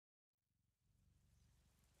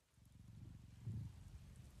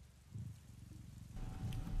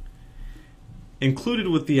Included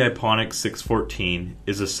with the Iponic 614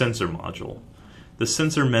 is a sensor module. The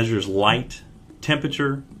sensor measures light,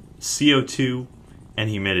 temperature, CO2, and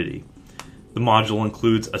humidity. The module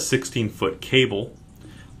includes a 16-foot cable.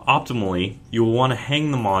 Optimally, you will want to hang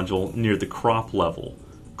the module near the crop level,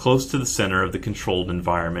 close to the center of the controlled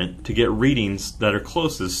environment to get readings that are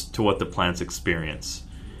closest to what the plants experience.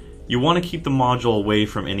 You want to keep the module away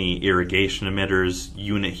from any irrigation emitters,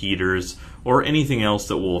 unit heaters, or anything else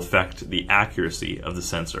that will affect the accuracy of the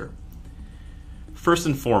sensor. First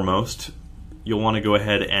and foremost, you'll want to go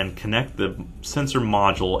ahead and connect the sensor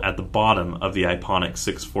module at the bottom of the Iponic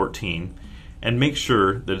 614 and make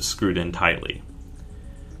sure that it's screwed in tightly.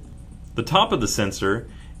 The top of the sensor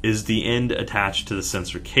is the end attached to the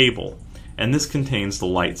sensor cable, and this contains the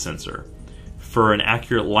light sensor. For an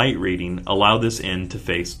accurate light reading, allow this end to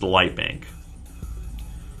face the light bank.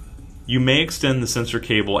 You may extend the sensor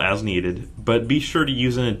cable as needed, but be sure to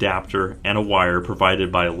use an adapter and a wire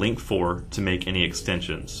provided by Link4 to make any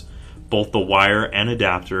extensions. Both the wire and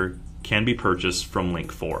adapter can be purchased from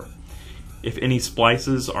Link4. If any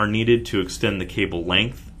splices are needed to extend the cable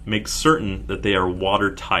length, make certain that they are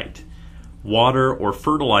watertight. Water or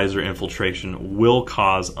fertilizer infiltration will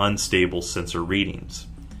cause unstable sensor readings.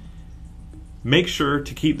 Make sure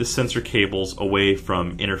to keep the sensor cables away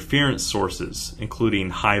from interference sources,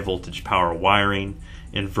 including high voltage power wiring,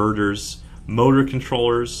 inverters, motor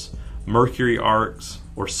controllers, mercury arcs,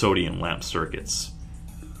 or sodium lamp circuits.